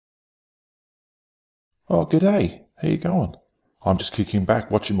Oh, g'day. How you going? I'm just kicking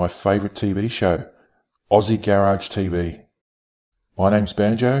back watching my favourite TV show, Aussie Garage TV. My name's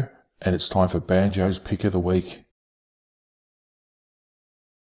Banjo, and it's time for Banjo's Pick of the Week.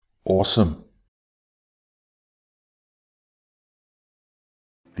 Awesome.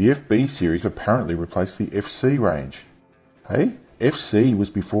 The FB series apparently replaced the FC range. Hey, FC was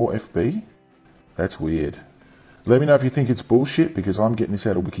before FB? That's weird. Let me know if you think it's bullshit, because I'm getting this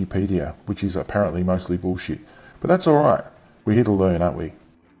out of Wikipedia, which is apparently mostly bullshit. But that's alright. We're here to learn, aren't we?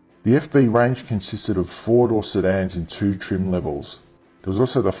 The FB range consisted of 4-door sedans in 2 trim levels. There was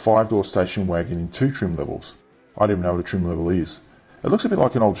also the 5-door station wagon in 2 trim levels. I don't even know what a trim level is. It looks a bit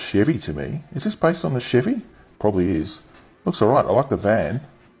like an old Chevy to me. Is this based on the Chevy? Probably is. Looks alright, I like the van.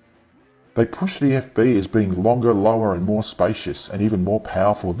 They pushed the FB as being longer, lower and more spacious and even more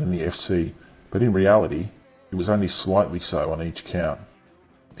powerful than the FC, but in reality, it was only slightly so on each count.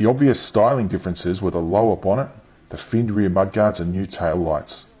 The obvious styling differences were the lower bonnet, the finned rear mudguards and new tail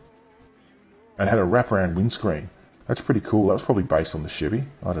lights. And had a wraparound windscreen. That's pretty cool. That was probably based on the Chevy.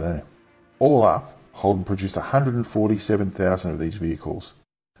 I don't know. All up, Holden produced 147,000 of these vehicles.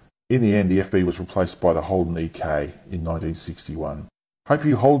 In the end, the FB was replaced by the Holden EK in 1961. Hope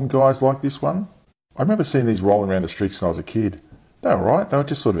you Holden guys like this one. I remember seeing these rolling around the streets when I was a kid. They were right. They were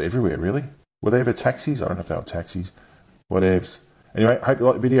just sort of everywhere, really. Were they ever taxis? I don't know if they were taxis. Whatevs. Anyway, hope you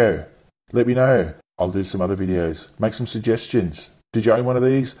like the video. Let me know. I'll do some other videos. Make some suggestions. Did you own one of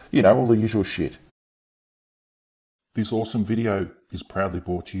these? You know, all the usual shit. This awesome video is proudly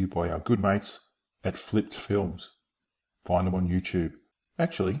brought to you by our good mates at Flipped Films. Find them on YouTube.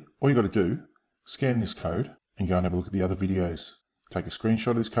 Actually, all you got to do, scan this code and go and have a look at the other videos. Take a screenshot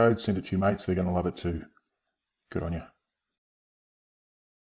of this code, send it to your mates. They're going to love it too. Good on you.